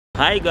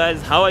Hi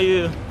guys, how are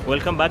you?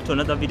 Welcome back to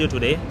another video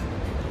today.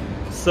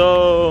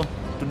 So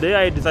today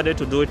I decided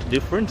to do it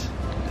different.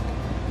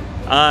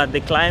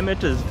 The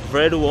climate is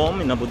very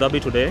warm in Abu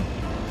Dhabi today,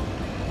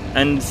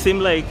 and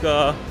seems like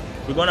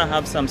we're gonna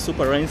have some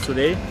super rains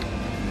today,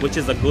 which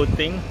is a good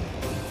thing.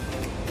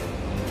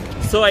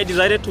 So I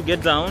decided to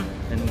get down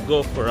and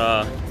go for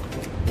a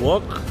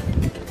walk.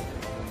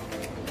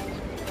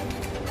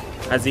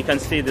 As you can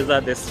see, these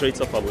are the streets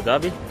of Abu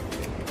Dhabi.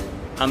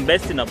 I'm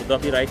based in Abu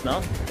Dhabi right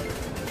now,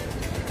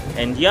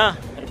 and yeah,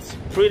 it's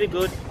pretty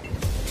good.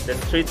 The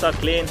streets are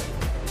clean.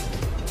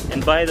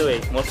 And by the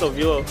way, most of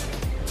you,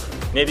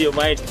 maybe you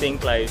might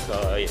think like,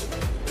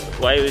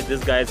 why is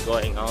this guy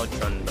going out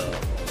and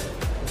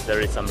there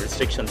is some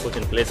restriction put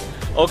in place.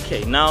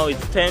 Okay, now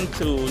it's 10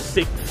 to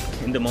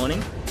 6 in the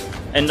morning,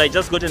 and I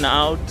just gotten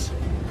out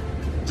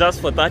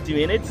just for 30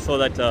 minutes so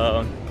that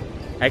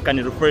I can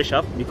refresh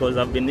up, because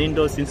I've been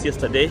indoors since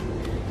yesterday.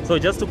 So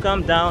just to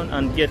come down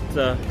and get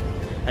a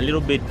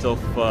little bit of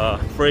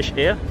fresh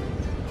air,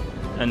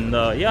 and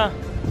yeah,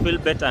 feel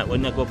better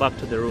when I go back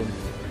to the room.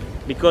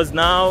 Because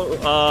now,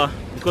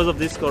 because of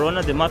this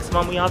corona, the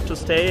maximum we have to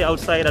stay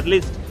outside at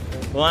least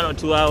 1 or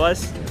 2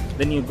 hours,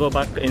 then you go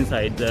back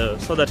inside,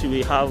 so that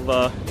we have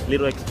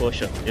little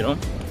exposure, you know.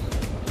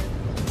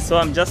 So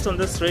I'm just on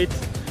the street,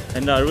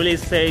 and I really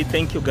say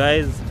thank you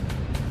guys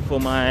for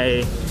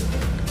my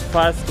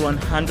first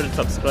 100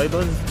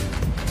 subscribers.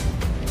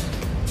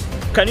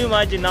 Can you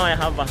imagine, now I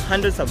have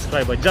 100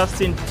 subscribers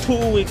just in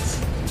 2 weeks,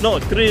 no,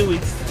 3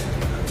 weeks.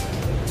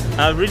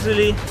 I've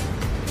recently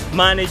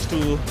managed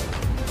to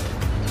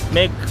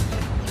make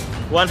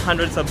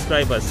 100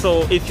 subscribers.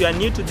 So if you are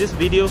new to this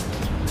video,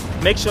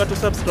 make sure to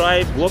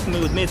subscribe, walk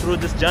with me through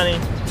this journey,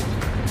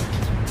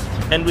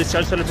 and we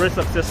shall celebrate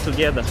success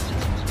together.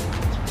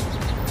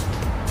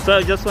 So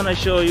I just want to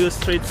show you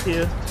streets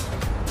here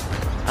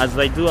as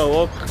I do a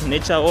walk,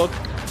 nature walk.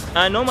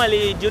 And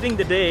normally during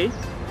the day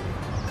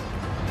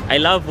I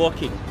love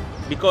walking,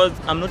 because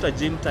I'm not a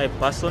gym type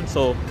person,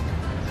 so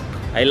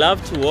I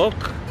love to walk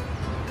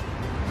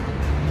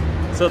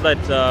so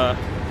that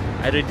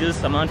I reduce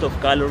the amount of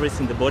calories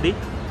in the body.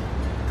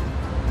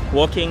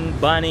 Walking,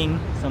 burning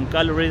some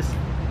calories,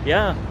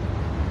 yeah.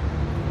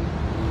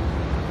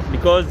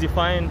 Because you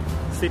find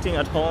sitting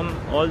at home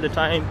all the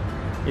time,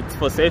 it's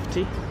for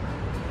safety.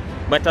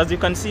 But as you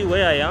can see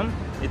where I am,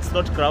 it's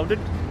not crowded.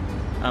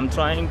 I'm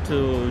trying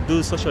to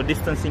do social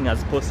distancing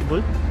as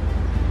possible.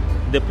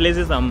 The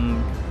places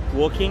I'm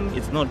walking,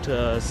 it's not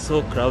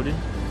so crowded.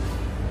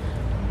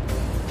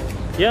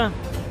 Yeah.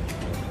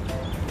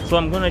 So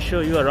I'm gonna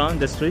show you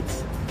around the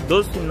streets.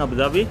 Those in Abu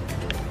Dhabi,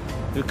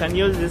 you can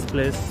use this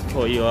place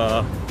for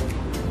your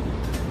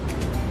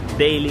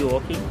daily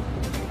walking.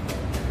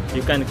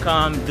 You can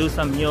come do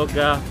some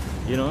yoga,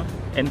 you know,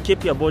 and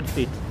keep your body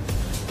fit.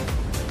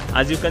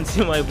 As you can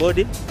see my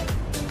body,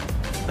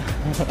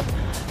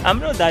 I'm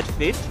not that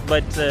fit,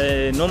 but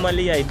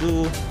normally I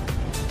do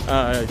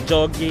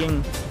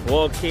jogging,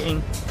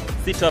 walking,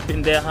 sit up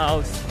in the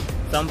house,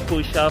 some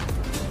push-up,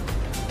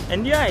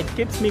 and yeah, it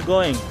keeps me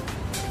going.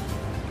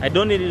 I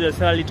don't need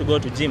necessarily to go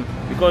to gym,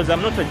 because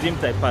I'm not a gym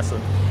type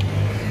person.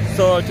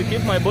 So to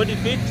keep my body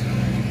fit,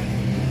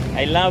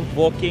 I love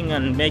walking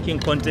and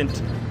making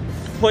content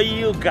for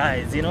you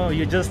guys. You know,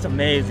 you're just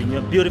amazing.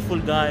 You're beautiful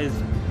guys.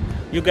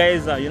 You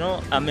guys are, you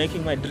know, are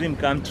making my dream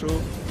come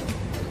true.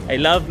 I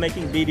love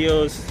making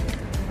videos,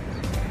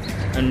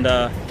 and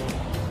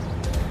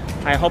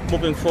I hope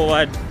moving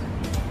forward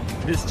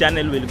this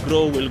channel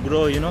will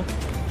grow, you know.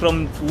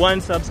 From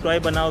 1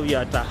 subscriber, now we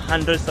are at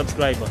 100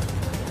 subscribers.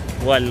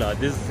 Voila,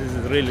 this is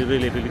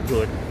really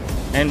good.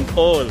 And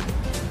all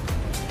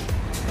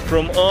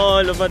from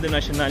all over the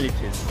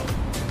nationalities.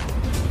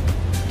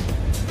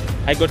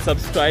 I got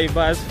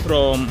subscribers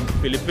from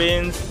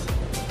Philippines,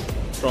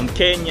 from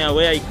Kenya,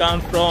 where I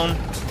come from.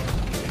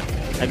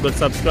 I got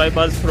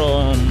subscribers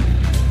from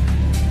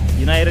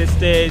United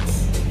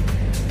States,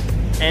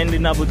 and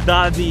in Abu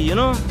Dhabi, you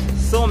know,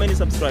 so many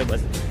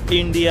subscribers.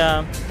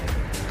 India,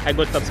 I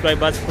got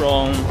subscribers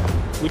from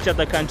which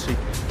other country?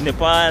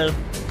 Nepal.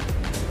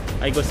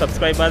 I got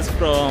subscribers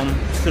from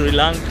Sri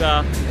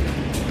Lanka,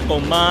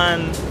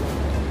 Oman,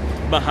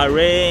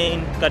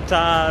 Bahrain,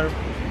 Qatar.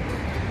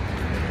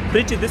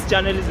 This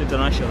channel is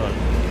international.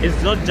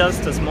 It's not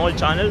just a small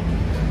channel.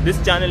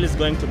 This channel is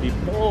going to be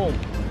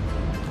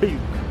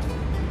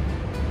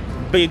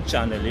big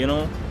channel, you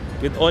know,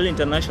 with all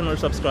international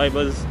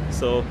subscribers.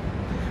 So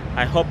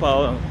I hope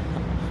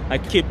I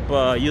keep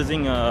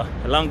using a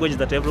language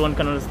that everyone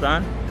can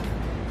understand,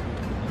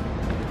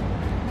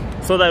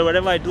 so that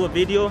whenever I do a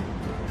video,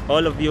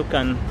 all of you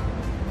can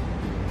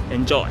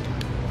enjoy.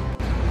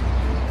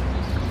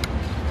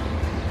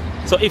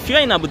 So if you're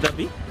in Abu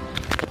Dhabi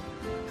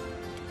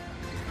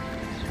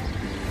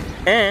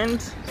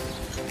and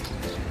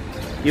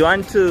you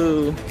want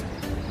to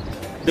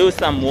do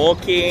some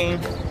walking,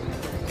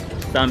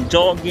 some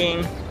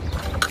jogging,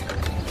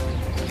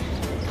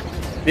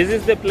 this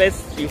is the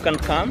place you can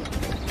come.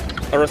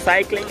 Or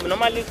cycling,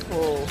 normally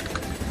for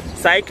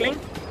cycling,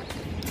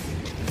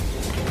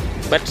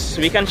 but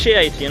we can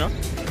share it, you know.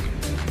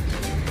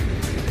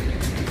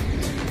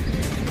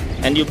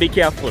 And you be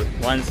careful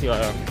once you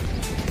are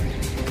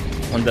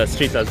on the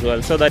street as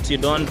well, so that you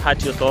don't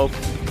hurt yourself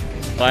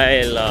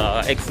while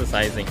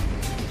exercising.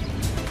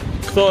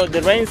 So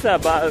the rains are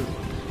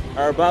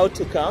about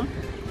to come,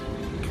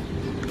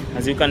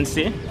 as you can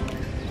see.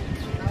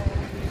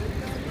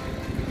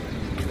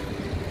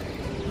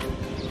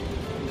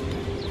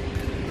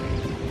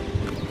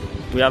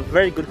 We have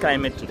very good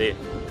climate today.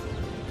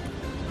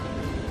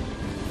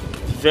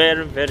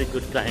 Very, very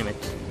good climate.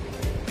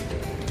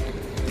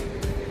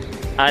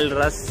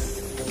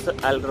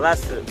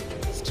 Al-Rasid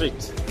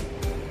Street.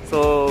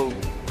 So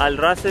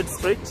Al-Rasid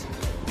Street,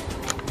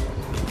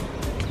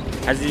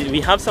 as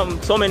we have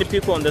so many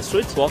people on the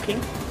streets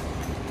walking.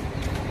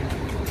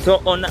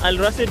 So on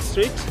Al-Rasid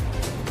Street,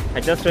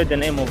 I just read the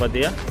name over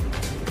there.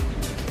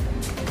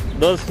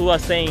 Those who are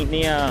staying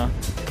near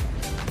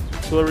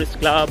tourist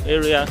club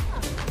area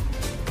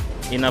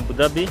in Abu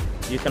Dhabi,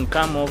 you can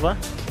come over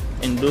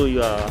and do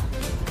your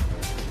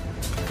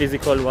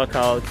physical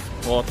workouts,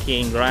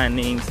 walking,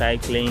 running,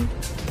 cycling,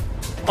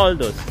 all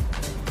those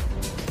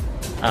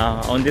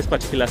on this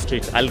particular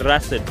street,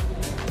 Al-Rasid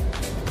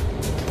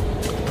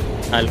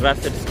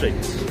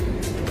Street.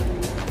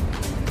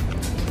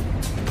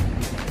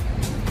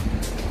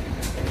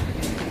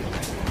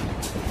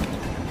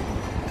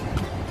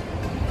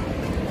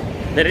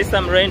 There is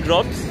some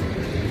raindrops.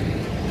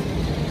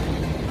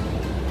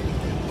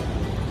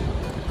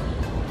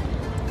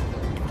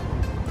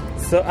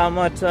 So I'm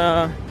at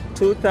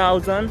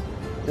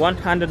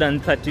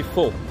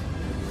 2,134.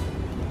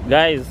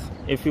 Guys,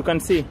 if you can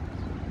see,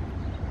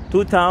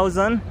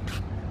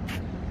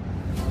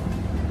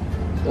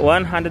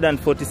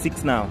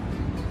 2,146 now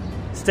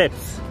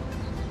steps.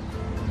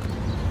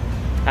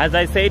 As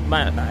I said,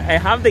 I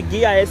have the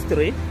Gear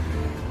S3.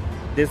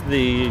 This is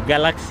the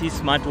Galaxy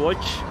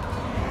smartwatch.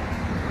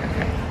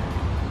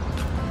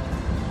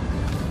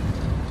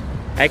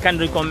 I can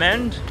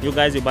recommend you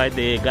guys buy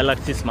the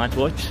Galaxy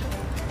smartwatch.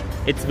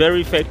 It's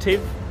very effective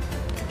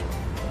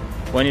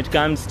when it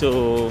comes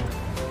to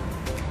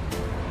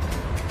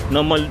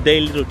normal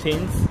daily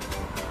routines.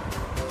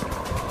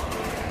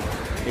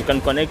 You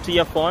can connect to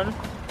your phone,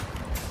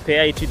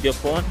 pair it with your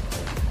phone,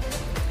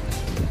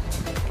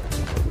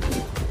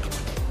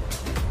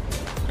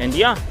 and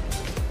yeah,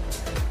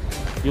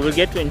 you will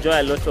get to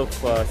enjoy a lot of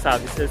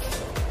services,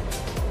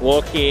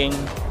 walking,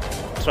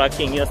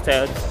 tracking your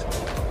steps.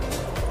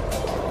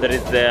 There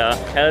is the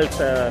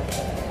health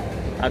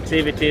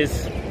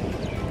activities,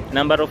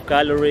 number of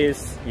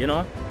calories, you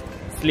know,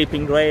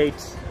 sleeping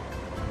rates.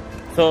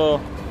 So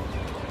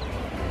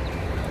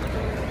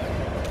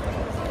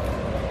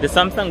the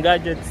Samsung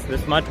gadgets, the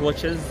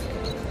smartwatches,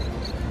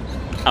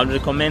 I would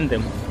recommend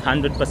them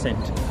 100%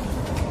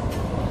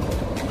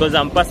 because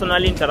I'm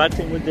personally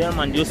interacting with them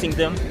and using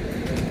them,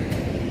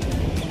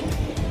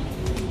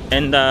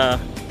 and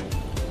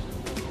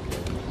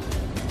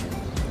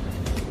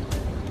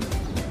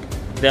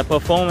their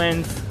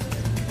performance,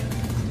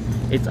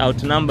 it's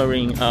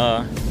outnumbering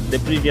the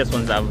previous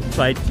ones I've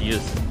tried to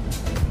use.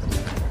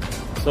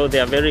 So they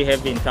are very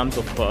heavy in terms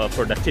of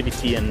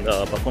productivity and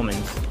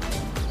performance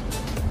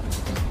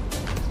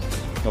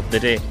of the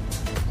day.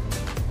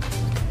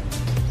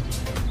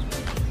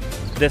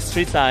 The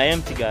streets are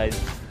empty, guys.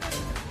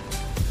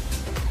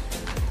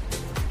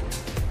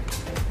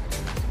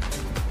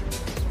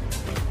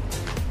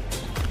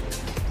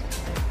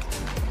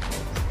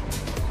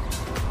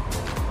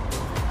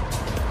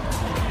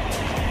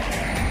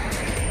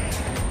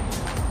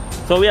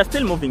 So we are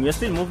still moving,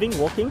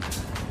 walking.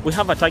 We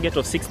have a target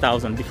of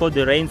 6,000 before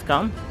the rains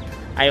come.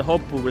 I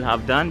hope we will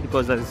have done,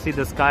 because as you see,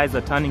 the skies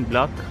are turning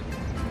black,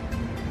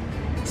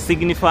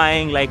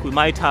 signifying like we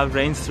might have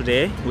rains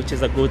today, which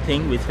is a good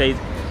thing. We say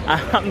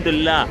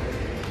Alhamdulillah.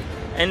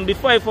 And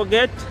before I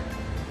forget,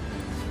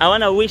 I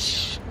want to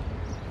wish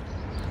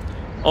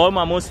all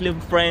my Muslim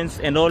friends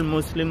and all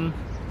Muslim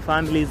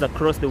families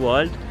across the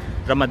world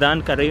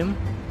Ramadan Kareem.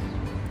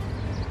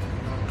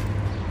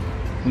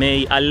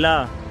 May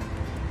Allah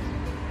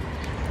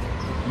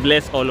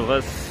bless all of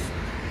us.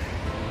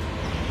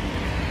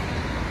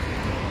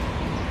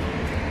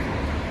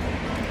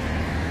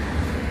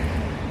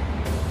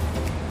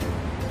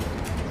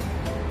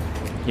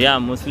 Yeah,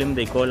 Muslim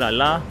they call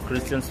Allah,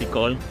 Christians we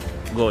call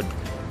God.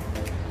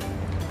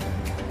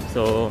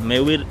 So may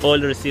we all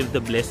receive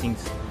the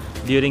blessings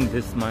during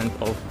this month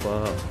of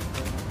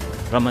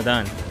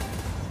Ramadan.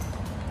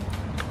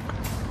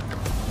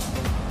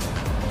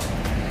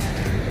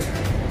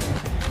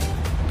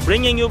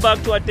 Bringing you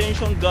back to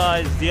attention,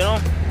 guys, you know,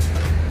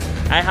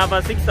 I have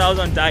a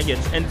 6,000 target,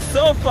 and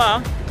so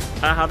far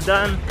I have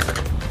done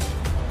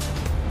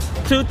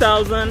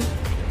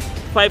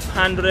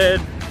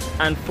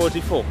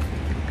 2,544.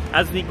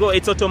 As we go,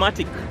 it's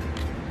automatic,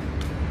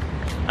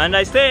 and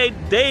I say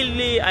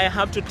daily I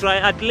have to try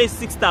at least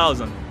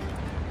 6,000,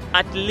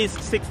 at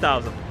least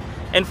 6,000.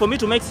 And for me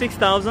to make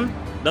 6,000,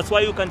 that's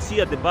why you can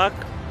see at the back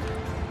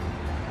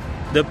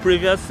the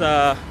previous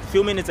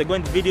few minutes ago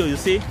in the video, you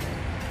see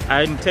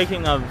I'm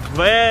taking a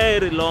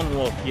very long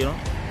walk, you know,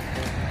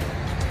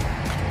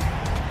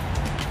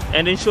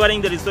 and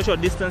ensuring there is social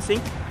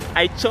distancing.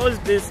 I chose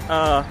this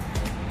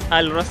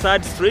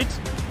Al-Rasad street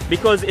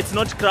because it's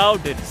not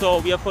crowded, so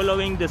we are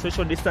following the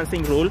social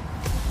distancing rule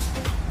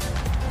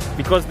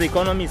because the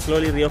economy is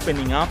slowly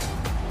reopening up,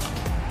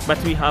 but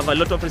we have a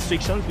lot of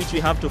restrictions which we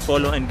have to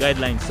follow and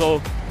guidelines.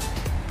 So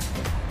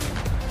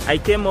I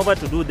came over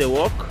to do the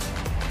walk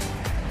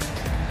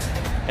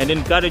and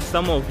encourage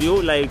some of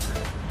you, like,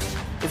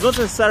 it's not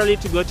necessarily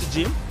to go to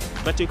gym,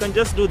 but you can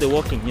just do the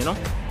walking, you know.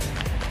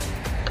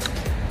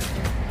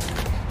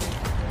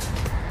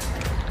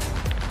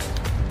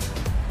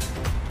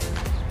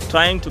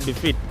 Trying to be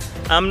fit.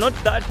 I'm not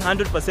that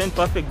 100%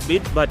 perfect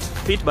fit, but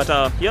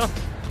yeah,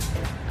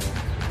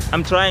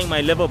 I'm trying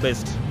my level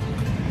best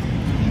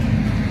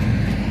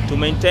to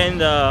maintain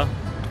the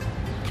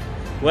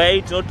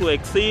weight, not to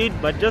exceed,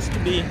 but just to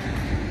be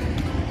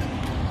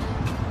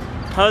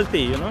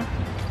healthy, you know.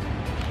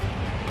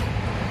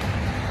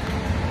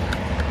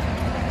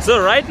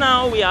 So right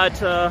now we are at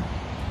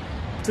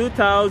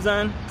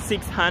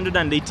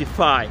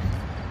 2,685.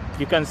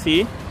 You can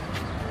see,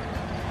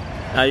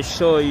 I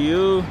show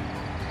you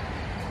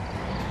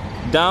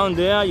down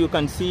there, you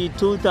can see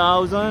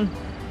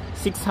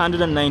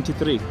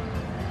 2,693.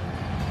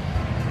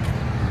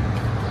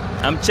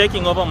 I'm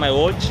checking over my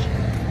watch.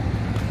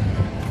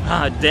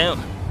 Ah,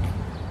 damn,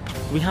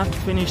 we have to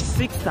finish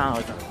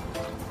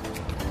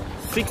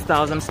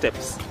 6,000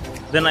 steps,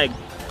 then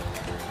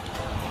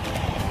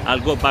I'll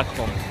go back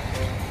home,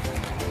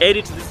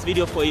 edit this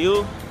video for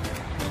you,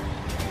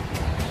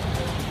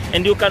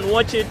 and you can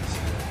watch it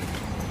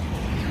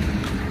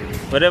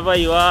wherever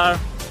you are,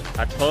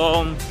 at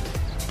home,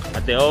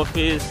 at the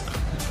office.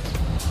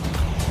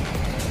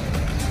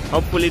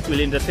 Hopefully it will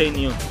entertain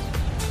you.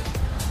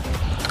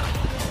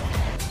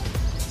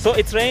 So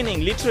it's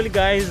raining, literally,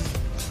 guys.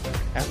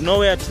 I have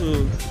nowhere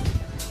to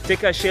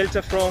take a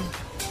shelter from.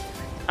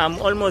 I'm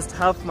almost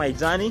half my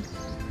journey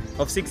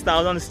of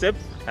 6,000 steps.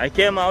 I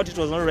came out, it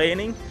was not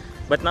raining,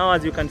 but now,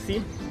 as you can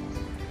see,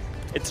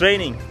 it's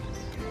raining.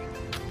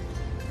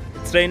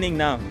 It's raining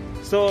now.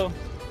 So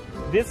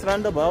this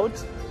roundabout,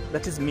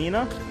 that is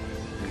Mina.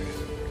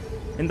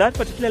 In that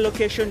particular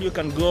location, you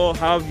can go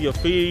have your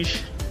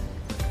fish,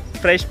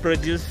 fresh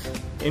produce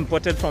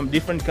imported from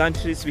different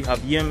countries. We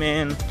have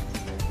Yemen,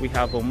 we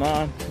have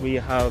Oman, we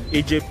have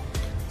Egypt.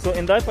 So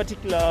in that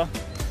particular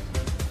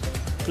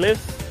place,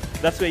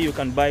 that's where you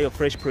can buy your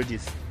fresh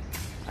produce,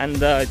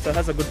 and it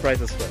has a good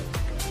price as well.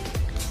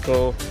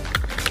 So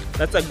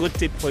that's a good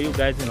tip for you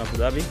guys in Abu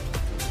Dhabi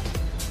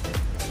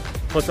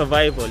for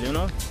survival, you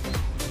know.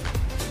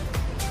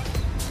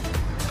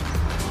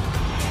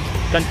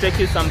 Can take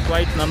you some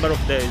quite number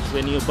of days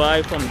when you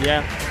buy from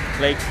there,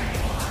 like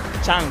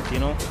chunk, you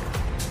know.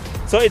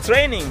 So it's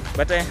raining,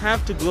 but I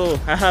have to go.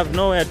 I have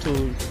nowhere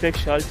to take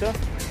shelter.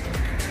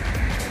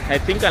 I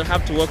think I'll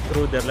have to walk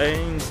through the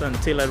lanes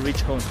until I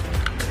reach home.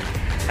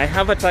 I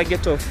have a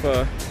target of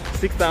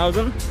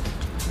 6,000.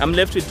 I'm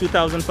left with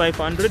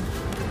 2,500.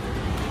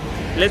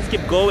 Let's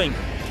keep going.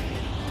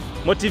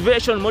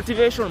 Motivation,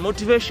 motivation,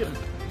 motivation.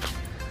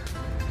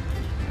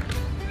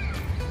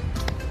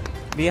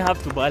 We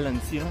have to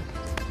balance, you know.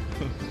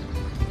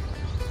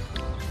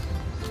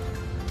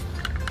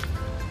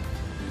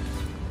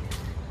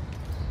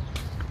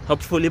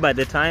 Hopefully by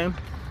the time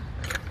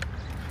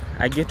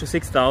I get to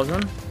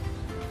 6,000,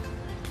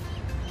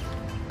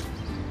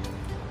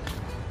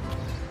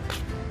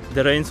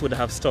 the rains would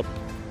have stopped.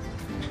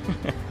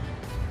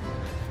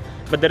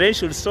 But the rain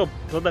should stop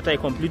so that I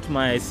complete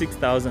my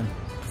 6,000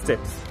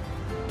 steps.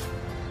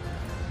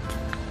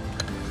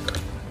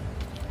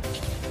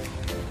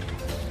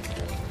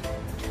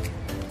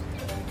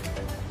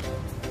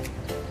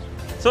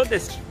 So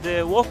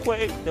the walk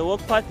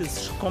path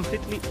is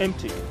completely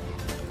empty.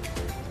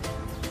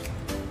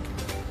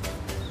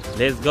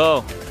 Let's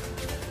go.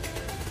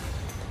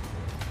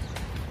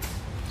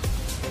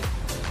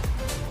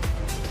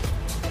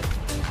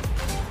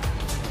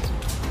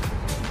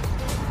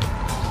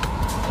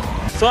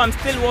 So I'm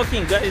still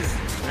walking, guys.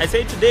 I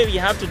say today we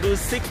have to do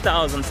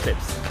 6,000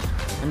 steps,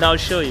 and I'll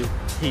show you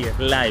here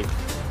live.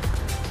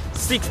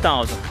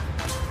 6,000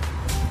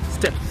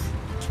 steps.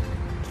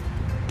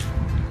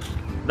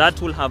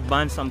 That will have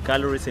burned some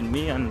calories in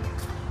me, and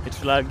it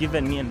will have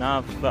given me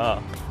enough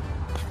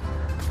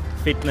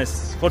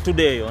fitness for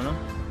today, you know.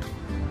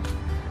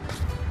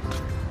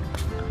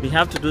 We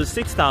have to do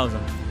 6,000.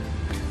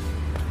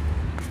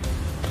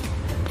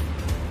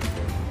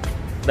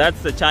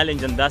 That's the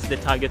challenge, and that's the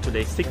target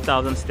today.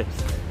 6,000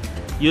 steps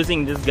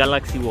using this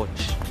Galaxy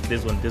watch.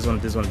 This one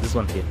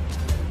here.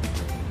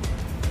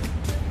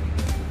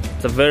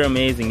 It's a very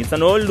amazing. It's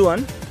an old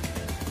one,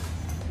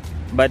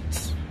 but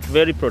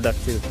very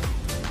productive.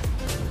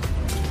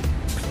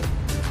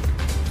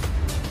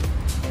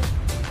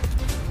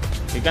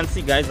 You can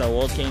see guys are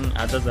walking,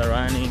 others are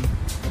running,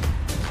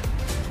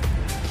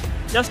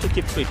 just to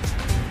keep fit.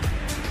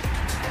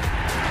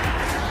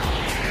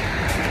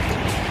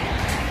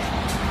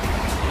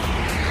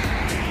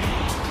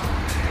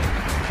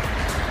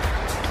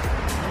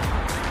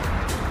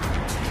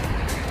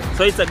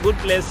 So it's a good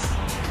place.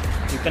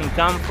 You can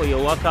come for your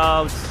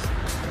workouts,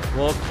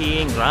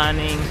 walking,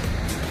 running,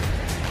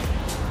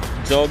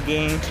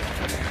 jogging.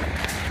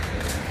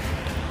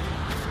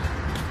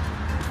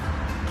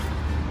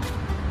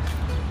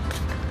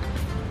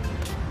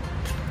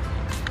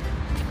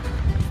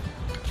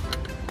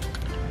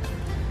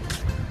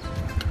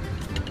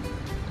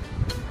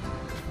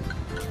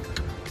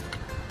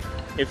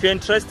 If you're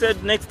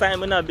interested, next time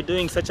when I'll be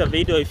doing such a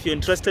video, if you're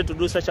interested to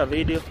do such a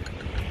video,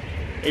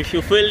 if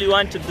you feel you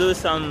want to do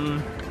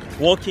some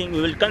walking,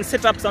 we can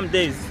set up some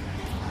days.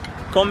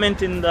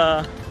 Comment in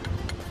the,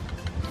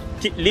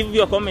 leave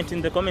your comment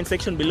in the comment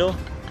section below.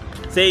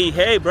 Say,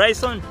 hey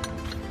Bryson,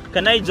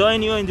 can I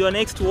join you in your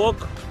next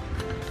walk?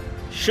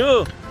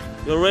 Sure,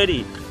 you're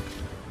ready.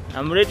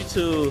 I'm ready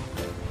to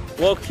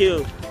walk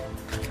you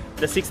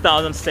the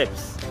 6,000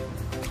 steps.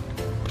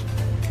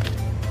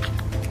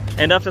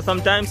 And after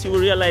some time, you will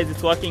realize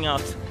it's working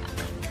out.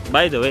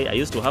 By the way, I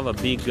used to have a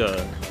big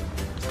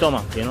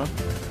stomach, you know.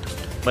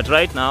 But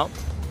right now,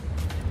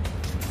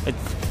 it's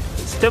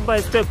step by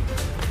step.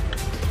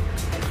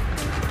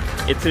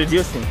 It's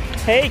reducing.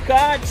 Hey,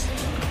 cat!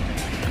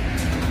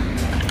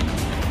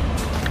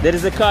 There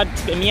is a cat,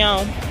 a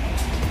meow.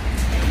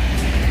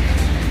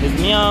 There's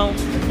meow.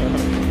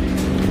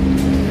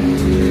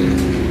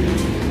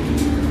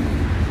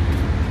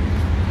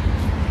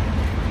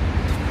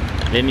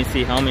 Let me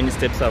see how many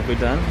steps have we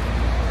done.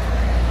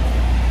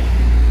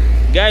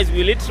 Guys,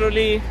 we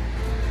literally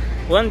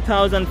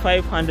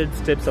 1,500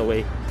 steps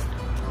away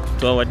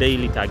to our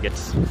daily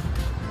targets.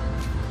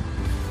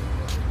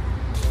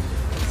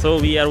 So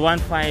we are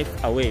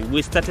 1.5 away.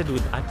 We started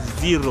with at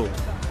 0.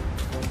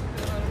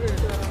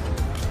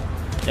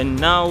 And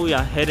now we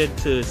are headed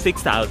to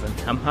 6,000.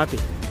 I'm happy.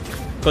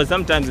 Because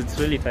sometimes it's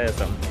really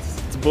tiresome.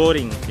 It's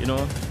boring, you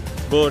know,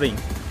 boring.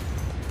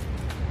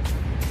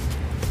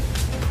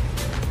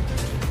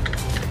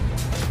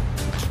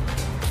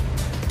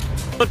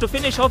 So to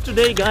finish off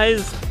today,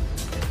 guys,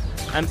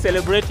 I'm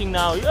celebrating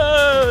now.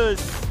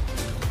 Yes!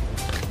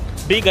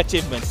 Big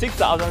achievement,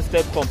 6,000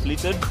 steps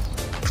completed.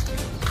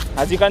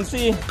 As you can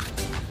see,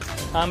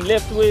 I'm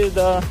left with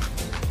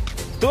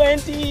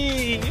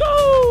 20.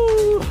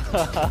 Yo!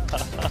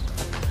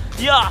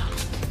 Yeah,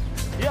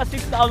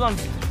 6,000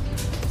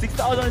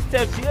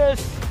 steps.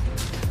 Yes,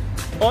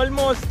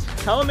 almost.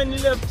 How many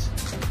left?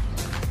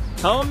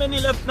 How many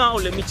left now?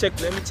 Let me check.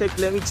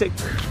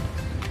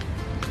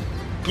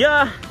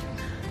 Yeah,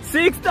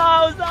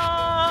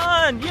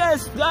 6,000.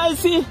 Yes, guys,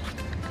 see,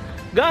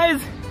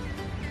 guys,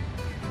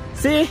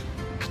 see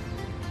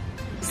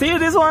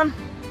this one.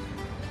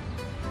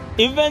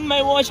 Even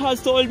my watch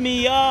has told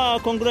me, yeah,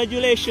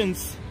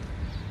 congratulations.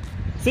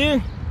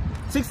 See,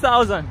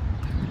 6,000.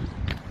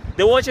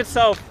 The watch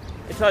itself,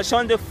 it has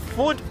shown the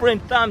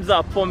footprint thumbs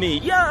up for me.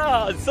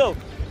 Yeah, so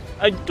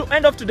to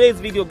end of today's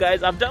video,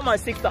 guys, I've done my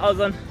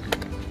 6,000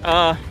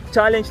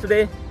 challenge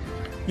today.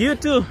 You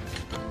too,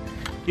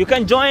 you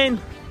can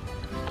join.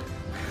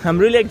 I'm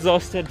really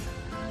exhausted.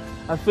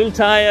 I feel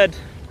tired.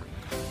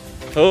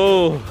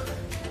 Oh,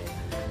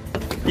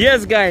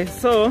 yes, guys,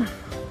 so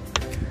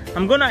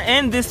I'm gonna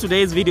end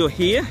today's video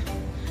here.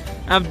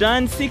 I've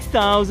done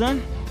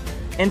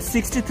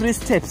 6,063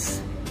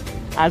 steps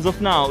as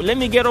of now. Let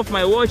me get off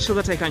my watch so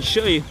that I can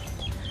show you.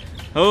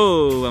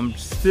 Oh, I'm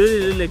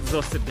still really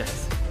exhausted,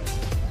 guys.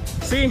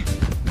 See,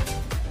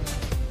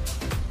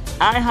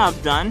 I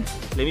have done,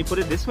 let me put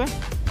it this way,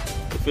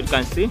 if you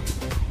can see,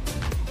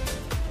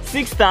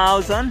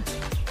 6,000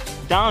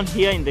 down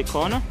here in the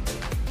corner,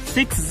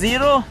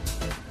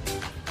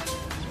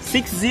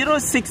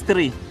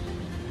 6063.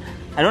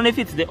 I don't know if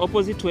it's the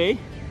opposite way,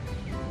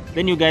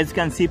 then you guys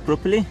can see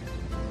properly.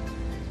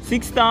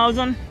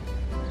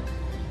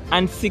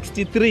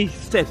 6,063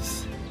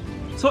 steps.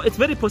 So it's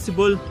very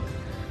possible.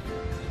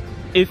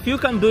 If you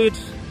can do it,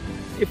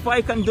 if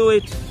I can do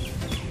it,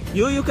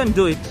 you can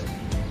do it.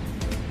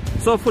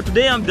 So for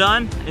today I'm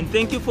done, and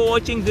thank you for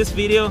watching this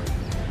video.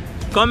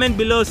 Comment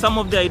below some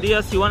of the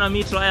ideas you want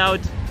me to try out,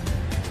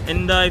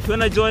 and if you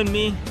want to join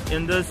me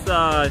in this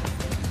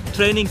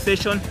training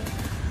session.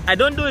 I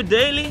don't do it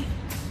daily,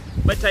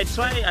 but I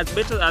try as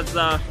better as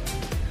I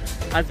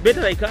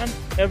can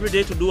every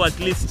day to do at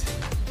least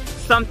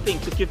something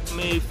to keep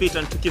me fit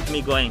and to keep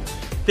me going.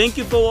 Thank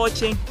you for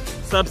watching.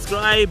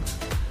 Subscribe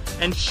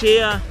and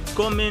share,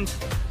 comment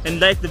and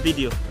like the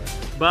video.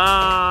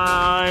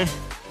 Bye.